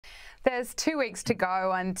There's 2 weeks to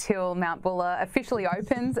go until Mount Buller officially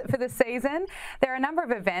opens for the season. There are a number of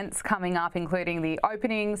events coming up, including the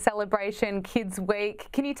opening celebration, Kids Week.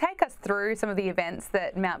 Can you take us through some of the events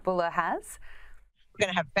that Mount Buller has? We're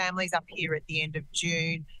going to have families up here at the end of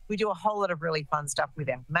June. We do a whole lot of really fun stuff with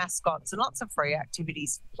our mascots and lots of free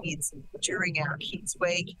activities for kids during our Kids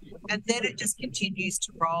Week. And then it just continues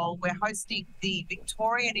to roll. We're hosting the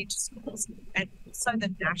Victorian Interschools and also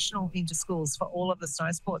the National Interschools for all of the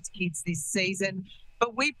snow sports kids this season.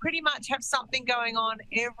 But we pretty much have something going on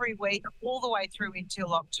every week, all the way through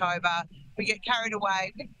until October. We get carried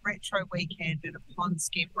away with retro weekend and a pond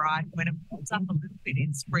skip ride when it warms up a little bit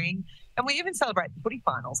in spring. And we even celebrate the footy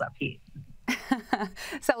finals up here.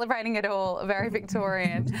 Celebrating it all, very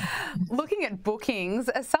Victorian. Looking at bookings,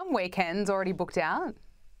 are some weekends already booked out?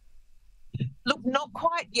 Look, not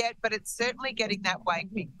quite yet, but it's certainly getting that way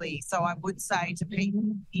quickly. So I would say to people,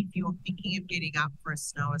 if you're thinking of getting up for a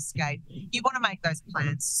snow escape, you want to make those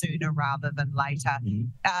plans sooner rather than later.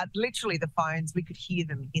 Literally the phones, we could hear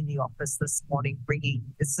them in the office this morning ringing.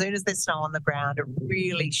 As soon as there's snow on the ground, it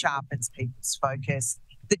really sharpens people's focus.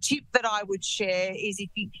 The tip that I would share is if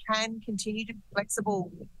you can continue to be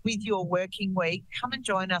flexible with your working week, come and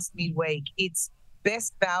join us midweek. It's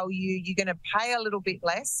best value. You're going to pay a little bit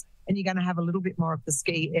less and you're going to have a little bit more of the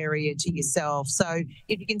ski area to yourself. So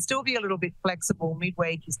if you can still be a little bit flexible,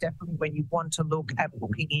 midweek is definitely when you want to look at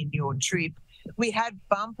booking in your trip. We had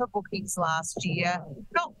bumper bookings last year,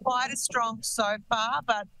 not quite as strong so far,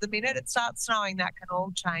 but the minute it starts snowing, that can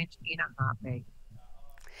all change in a heartbeat.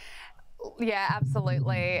 Yeah,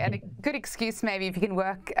 absolutely. And a good excuse maybe if you can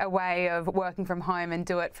work a way of working from home and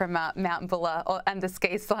do it from Mount Buller and the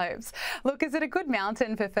ski slopes. Look, is it a good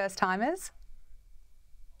mountain for first timers?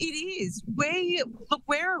 It is.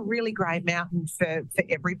 We're a really great mountain for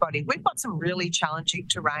everybody. We've got some really challenging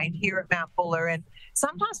terrain here at Mount Buller, and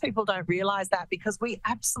sometimes people don't realise that because we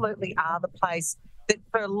absolutely are the place that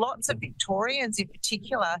for lots of Victorians in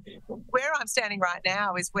particular, where I'm standing right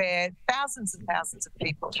now is where thousands and thousands of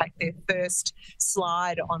people take their first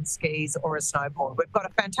slide on skis or a snowboard. We've got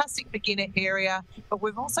a fantastic beginner area, but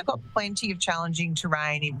we've also got plenty of challenging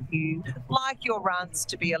terrain if you like your runs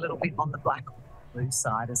to be a little bit on the black or blue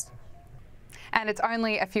side as well. And it's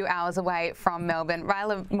only a few hours away from Melbourne.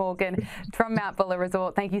 Rhylla Morgan from Mount Buller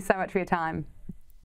Resort, thank you so much for your time.